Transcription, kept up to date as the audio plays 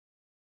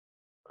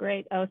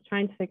Great. I was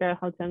trying to figure out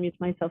how to unmute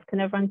myself. Can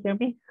everyone hear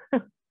me?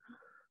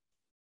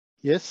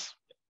 Yes.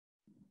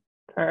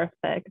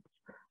 Perfect.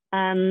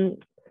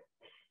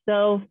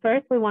 So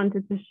first we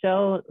wanted to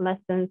show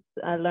lessons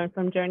learned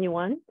from Journey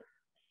 1.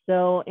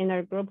 So in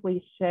our group,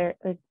 we share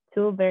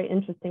two very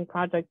interesting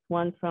projects,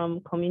 one from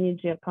Community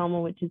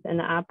Giacomo, which is an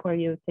app where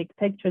you take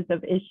pictures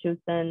of issues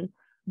and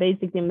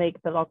basically make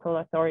the local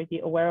authority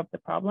aware of the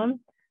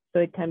problem. So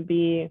it can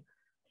be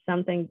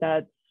something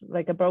that's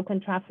like a broken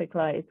traffic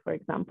light, for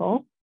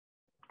example.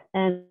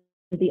 And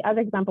the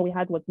other example we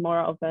had was more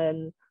of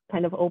a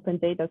kind of open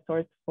data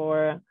source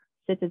for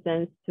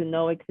citizens to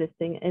know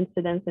existing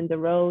incidents in the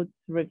roads,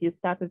 review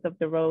status of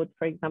the road,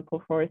 for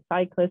example, for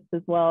cyclists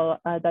as well,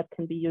 that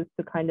can be used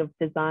to kind of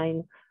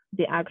design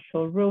the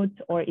actual route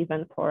or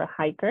even for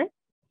hikers.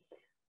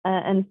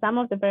 And some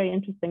of the very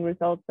interesting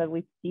results that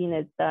we've seen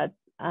is that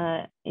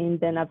in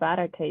the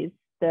Navarra case,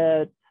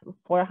 the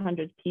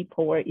 400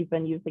 people were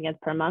even using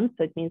it per month.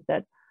 So it means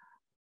that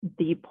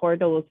the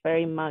portal was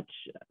very much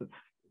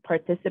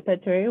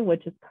participatory,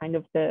 which is kind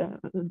of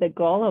the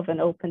goal of an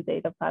open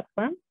data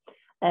platform.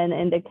 And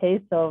in the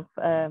case of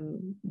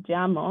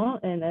Giamo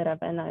in the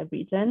Ravenna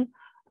region,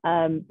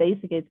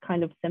 basically it's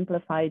kind of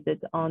simplified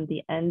it on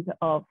the end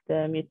of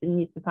the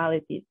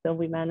municipality. So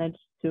they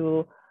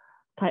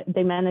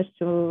managed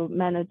to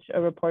manage a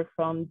report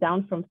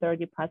down from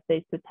 30 plus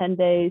days to 10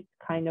 days,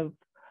 kind of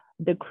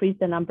decrease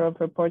the number of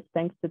reports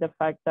thanks to the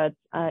fact that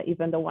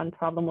even though one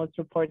problem was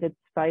reported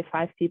by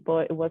 5 people,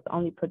 it was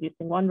only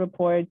producing 1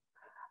 report.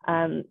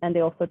 And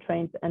they also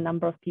trained a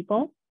number of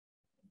people.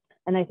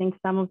 And I think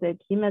some of the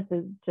key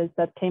messages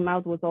that came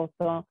out was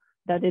also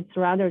that it's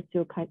rather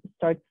to kind of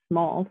start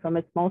small, from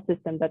a small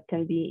system that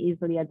can be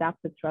easily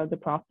adapted throughout the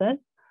process.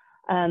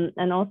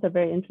 And also a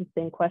very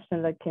interesting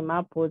question that came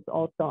up was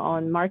also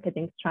on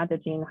marketing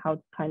strategy and how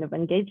to kind of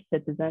engage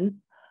citizens.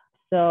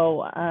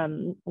 So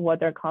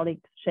what our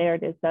colleagues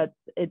shared is that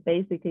it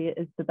basically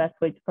is the best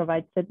way to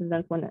provide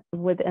citizens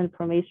with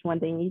information when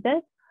they need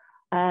it.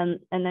 And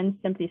then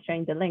simply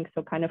sharing the link.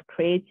 So kind of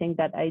creating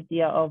that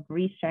idea of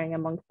resharing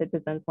among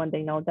citizens when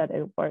they know that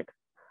it works.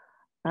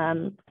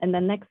 And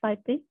then next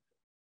slide, please.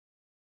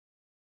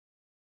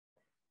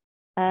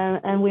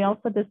 And we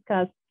also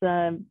discussed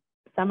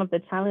some of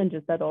the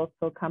challenges that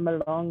also come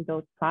along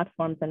those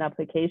platforms and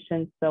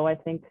applications. So I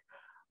think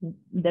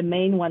the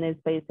main one is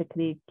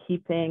basically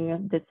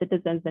keeping the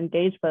citizens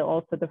engaged, but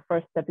also the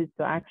first step is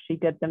to actually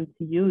get them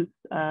to use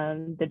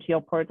the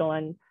GeoPortal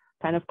and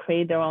kind of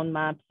create their own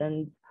maps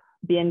and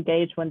be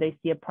engaged when they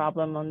see a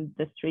problem on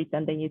the street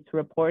and they need to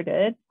report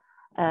it.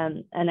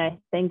 And I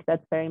think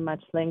that's very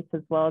much linked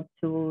as well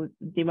to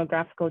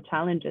demographical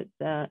challenges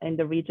in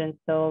the region.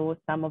 So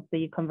some of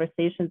the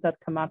conversations that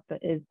come up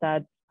is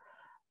that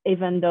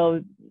even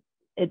though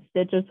it's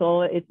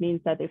digital, it means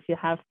that if you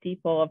have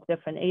people of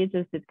different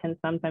ages, it can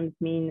sometimes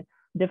mean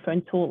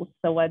different tools.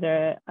 So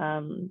whether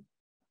an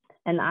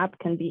app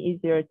can be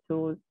easier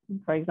to,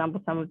 for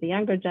example, some of the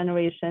younger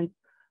generations,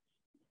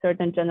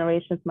 certain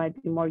generations might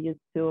be more used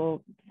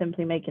to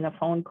simply making a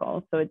phone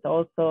call. So it's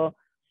also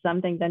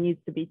something that needs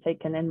to be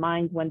taken in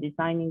mind when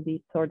designing these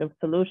sort of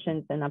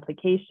solutions and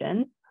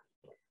applications.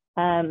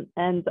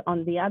 And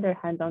on the other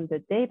hand, on the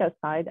data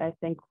side, I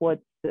think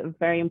what's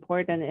very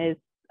important is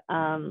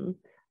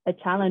a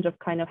challenge of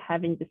kind of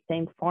having the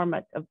same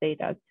format of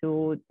data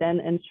to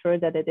then ensure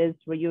that it is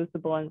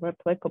reusable and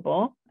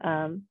replicable,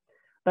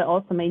 but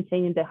also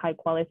maintaining the high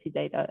quality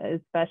data,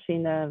 especially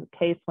in a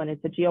case when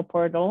it's a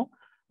GeoPortal,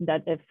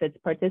 that if it's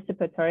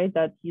participatory,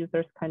 that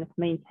users kind of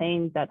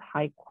maintain that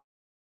high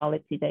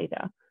quality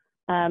data.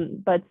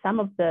 But some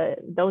of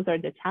those are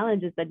the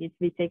challenges that need to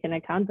be taken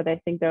into account, but I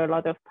think there are a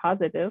lot of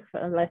positive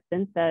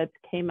lessons that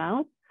came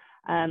out.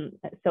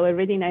 So a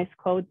really nice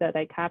quote that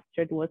I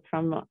captured was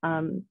from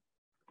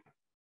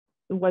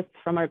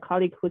our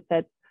colleague who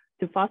said,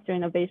 to foster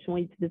innovation,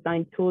 we need to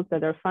design tools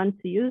that are fun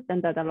to use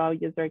and that allow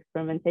user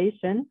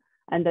experimentation,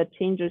 and that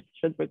changes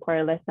should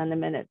require less than a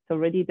minute. So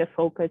really the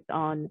focus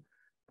on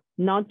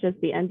not just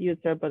the end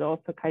user, but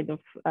also kind of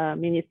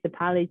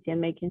municipality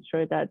and making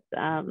sure that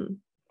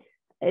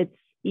it's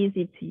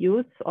easy to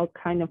use or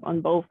kind of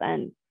on both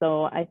ends.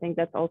 So I think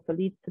that also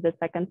leads to the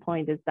second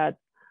point, is that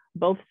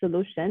both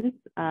solutions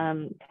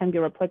can be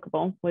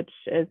replicable, which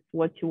is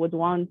what you would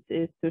want,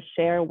 is to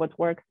share what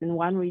works in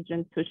one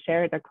region to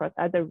share it across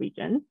other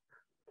regions.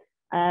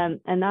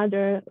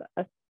 Another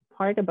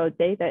part about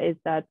data is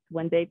that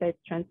when data is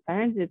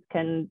transparent, it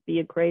can be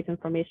a great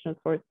information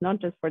source, not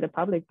just for the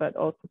public, but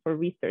also for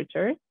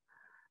researchers.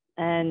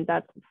 And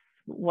that's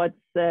what's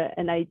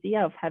an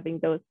idea of having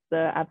those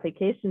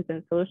applications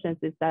and solutions,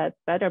 is that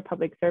better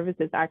public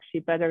services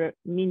actually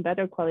mean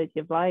better quality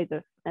of life,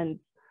 and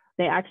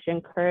they actually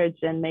encourage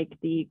and make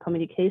the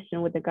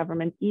communication with the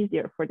government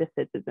easier for the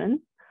citizens.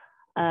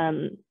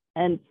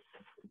 And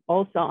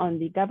also on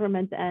the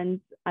government end,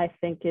 I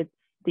think it's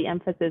the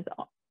emphasis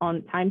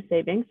on time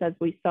savings, as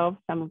we saw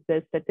some of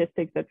the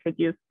statistics that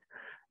reduced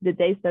the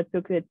days that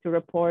took it to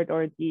report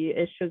or the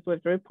issues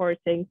with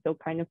reporting. So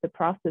kind of the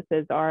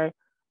processes are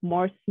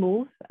more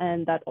smooth,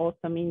 and that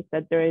also means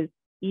that there is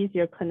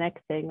easier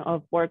connecting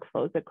of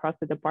workflows across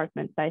the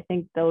departments. I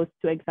think those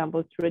two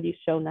examples really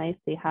show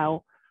nicely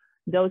how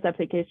those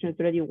applications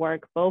really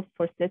work both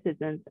for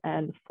citizens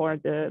and for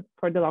the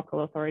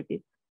local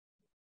authorities.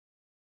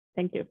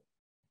 Thank you.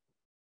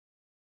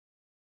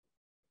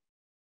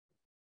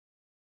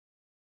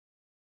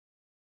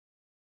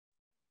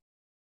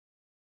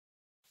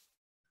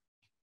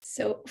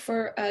 So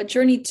for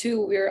Journey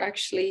 2, we're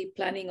actually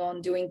planning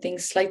on doing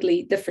things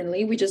slightly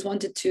differently. We just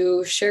wanted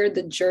to share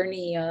the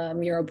Journey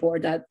Miro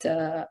board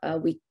that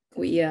we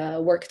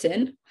worked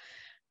in.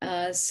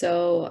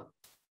 So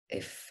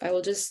if I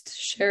will just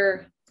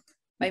share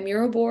my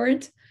Miro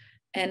board,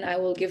 and I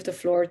will give the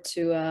floor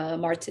to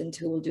Martin,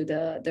 who will do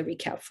the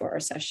recap for our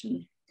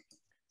session.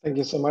 Thank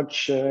you so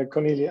much,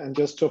 Cornelia. And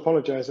just to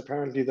apologize,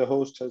 apparently the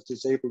host has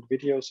disabled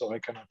video, so I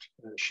cannot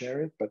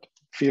share it, but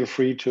feel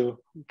free to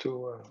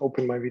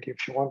open my video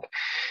if you want.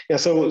 Yeah,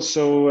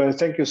 so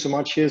thank you so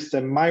much. Here's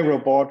the Miro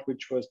board,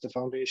 which was the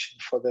foundation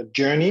for the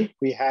journey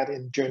we had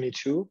in Journey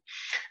 2.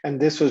 And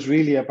this was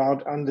really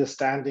about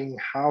understanding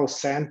how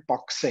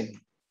sandboxing,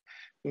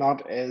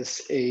 not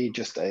as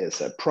just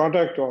as a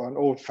product or an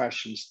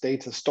old-fashioned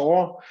data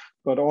store,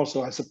 but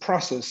also as a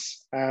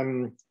process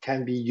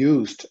can be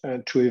used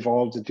to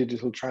evolve the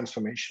digital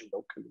transformation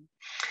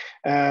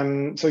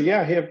locally. So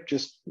yeah, here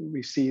just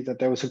we see that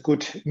there was a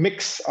good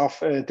mix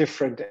of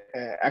different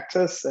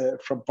actors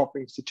from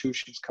public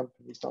institutions,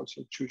 companies,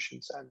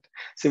 non-institutions, and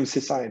civil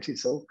society.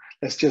 So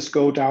let's just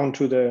go down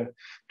to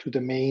the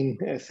main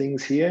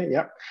things here.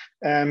 Yeah,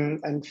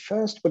 and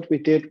first what we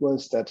did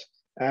was that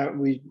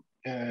we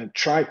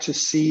tried to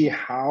see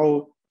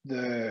how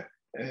the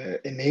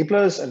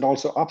enablers and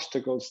also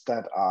obstacles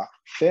that are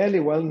fairly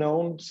well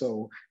known,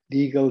 so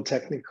legal,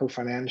 technical,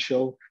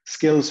 financial,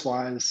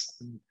 skills-wise,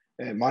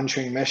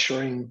 monitoring,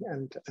 measuring,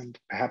 and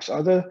perhaps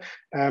other,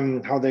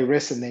 how they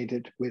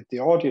resonated with the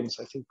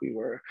audience. I think we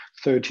were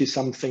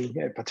 30-something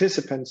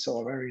participants, so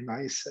a very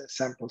nice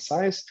sample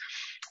size.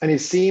 And it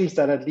seems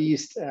that at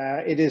least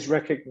it is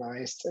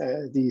recognized,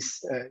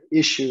 these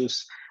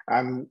issues.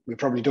 We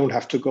probably don't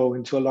have to go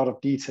into a lot of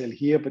detail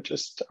here, but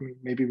just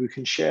maybe we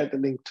can share the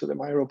link to the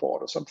Miro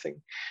board or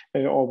something,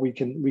 or we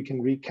can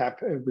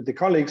recap with the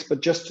colleagues.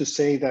 But just to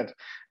say that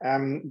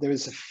there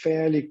is a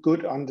fairly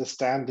good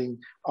understanding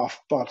of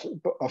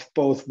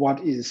both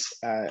what is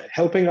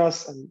helping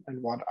us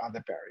and what are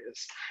the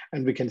barriers.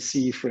 And we can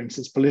see, for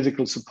instance,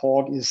 political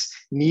support is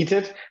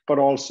needed, but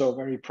also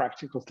very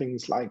practical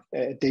things like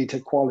data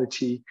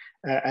quality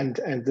and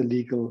the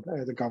legal,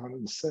 the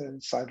governance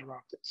side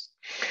around this.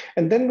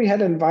 And then we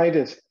had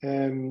invited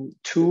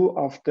 2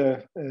 of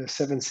the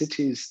 7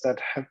 cities that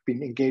have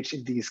been engaged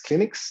in these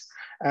clinics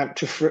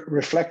to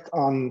reflect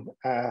on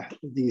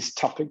these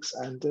topics.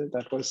 And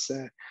that was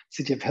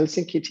City of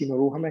Helsinki, Timo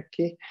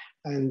Ruohomäki,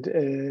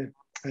 and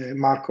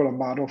Marco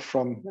Lombardo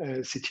from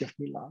City of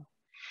Milan.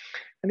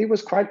 And it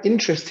was quite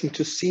interesting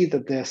to see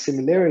that there are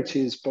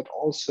similarities, but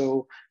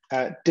also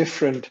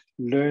different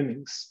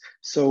learnings.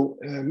 So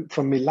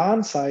from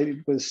Milan side,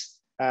 it was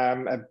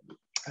a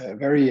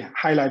very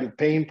highlighted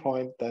pain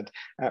point that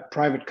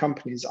private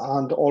companies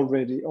aren't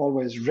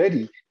always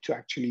ready to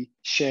actually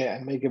share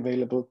and make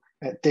available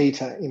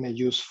data in a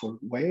useful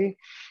way.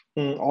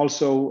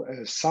 Also,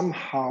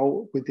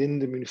 somehow within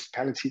the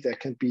municipality, there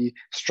can be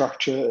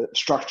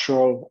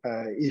structural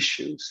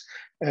issues.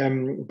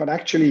 But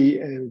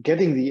actually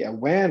getting the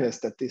awareness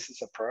that this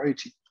is a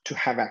priority to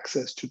have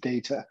access to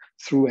data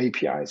through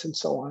APIs and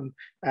so on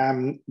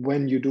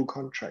when you do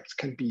contracts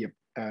can be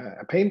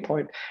a pain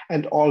point.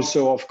 And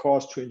also, of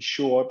course, to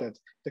ensure that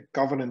the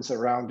governance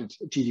around it,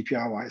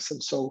 GDPR-wise,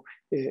 and so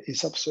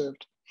is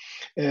observed.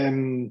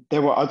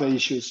 There were other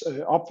issues,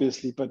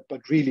 obviously, but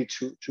really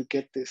to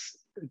get this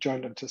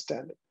joint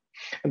understanding.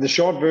 And the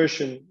short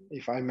version,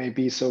 if I may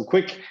be so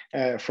quick,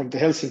 from the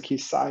Helsinki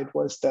side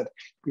was that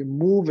we're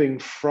moving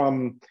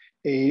from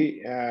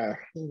a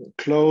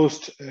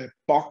closed,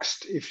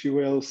 boxed, if you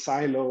will,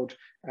 siloed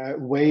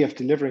way of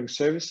delivering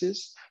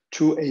services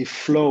to a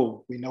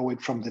flow. We know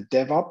it from the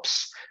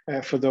DevOps,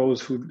 for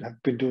those who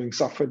have been doing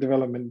software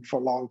development for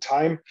a long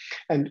time.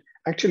 And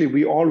actually,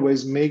 we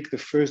always make the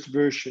first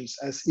versions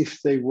as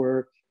if they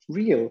were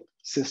real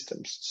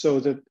systems, so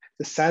that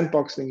the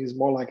sandboxing is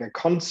more like a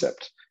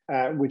concept,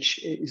 which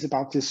is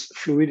about this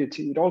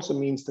fluidity. It also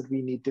means that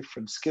we need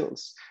different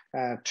skills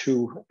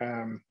to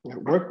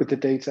work with the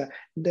data.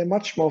 They're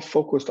much more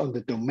focused on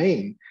the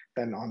domain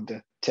than on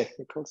the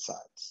technical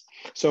sides.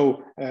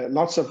 So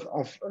lots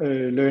of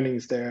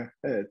learnings there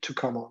to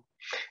come on.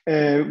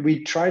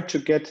 We tried to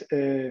get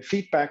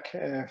feedback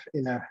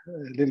in a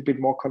little bit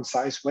more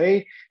concise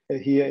way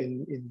here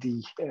in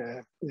the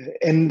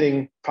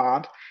ending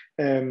part.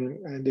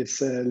 And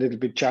it's a little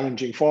bit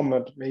challenging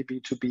format maybe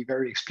to be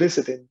very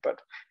explicit in, but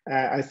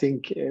I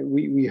think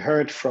we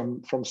heard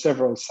from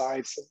several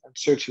sides, and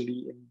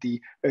certainly in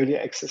the earlier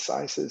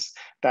exercises,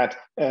 that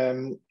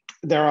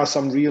there are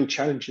some real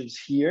challenges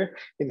here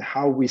in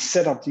how we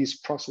set up these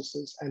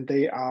processes, and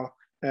they are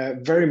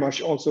very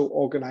much also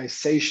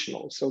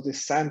organizational. So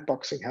this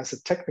sandboxing has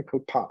a technical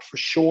part for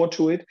sure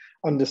to it,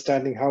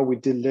 understanding how we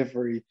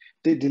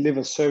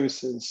deliver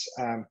services,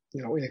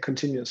 in a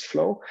continuous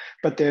flow.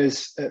 But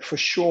there's for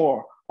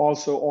sure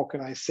also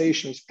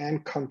organizations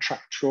and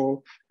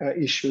contractual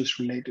issues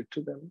related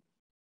to them.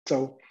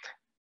 So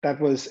that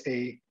was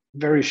a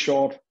very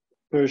short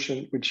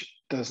version, which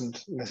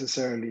doesn't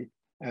necessarily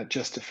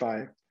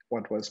justify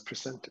what was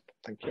presented.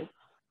 Thank you.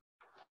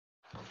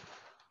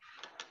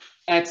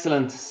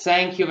 Excellent.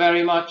 Thank you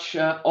very much,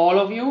 all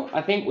of you.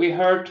 I think we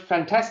heard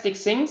fantastic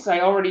things. I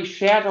already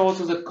shared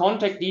also the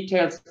contact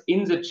details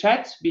in the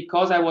chat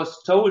because I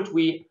was told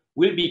we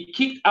will be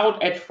kicked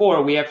out at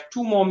 4. We have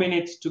 2 more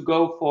minutes to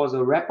go for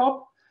the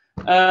wrap-up.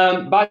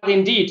 But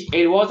indeed,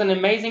 it was an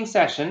amazing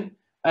session.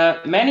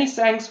 Many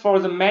thanks for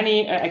the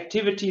many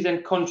activities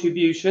and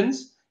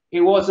contributions.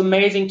 It was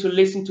amazing to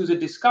listen to the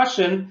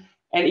discussion.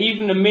 And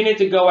even a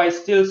minute ago, I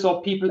still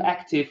saw people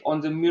active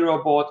on the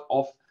Miro board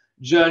of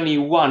Journey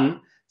 1.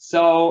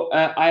 So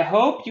I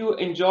hope you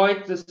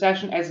enjoyed the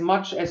session as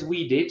much as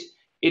we did.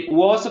 It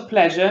was a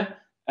pleasure.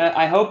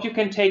 I hope you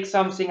can take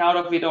something out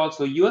of it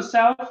also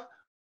yourself.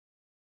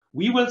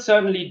 We will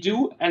certainly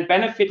do and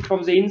benefit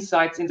from the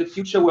insights in the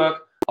future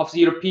work of the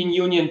European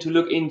Union to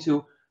look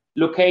into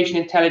location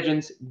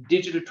intelligence,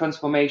 digital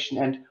transformation,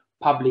 and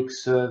public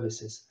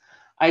services.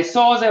 I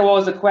saw there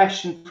was a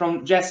question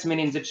from Jasmine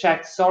in the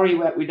chat. Sorry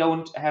that we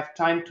don't have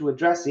time to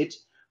address it,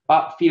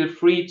 but feel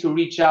free to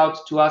reach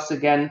out to us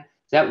again,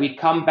 that we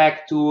come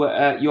back to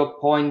your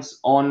points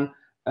on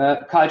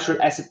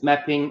cultural asset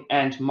mapping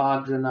and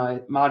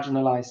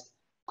marginalized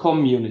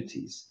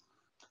communities.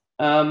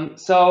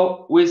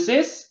 So with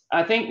this,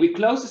 I think we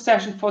close the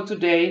session for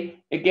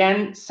today.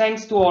 Again,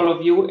 thanks to all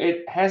of you.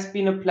 It has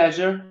been a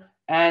pleasure,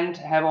 and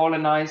have all a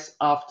nice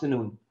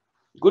afternoon.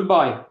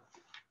 Goodbye.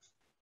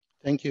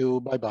 Thank you.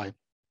 Bye-bye.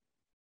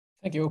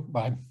 Thank you.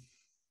 Bye.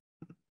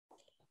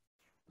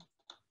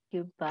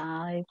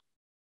 Goodbye.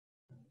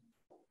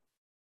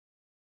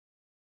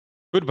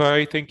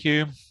 Goodbye. Thank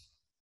you.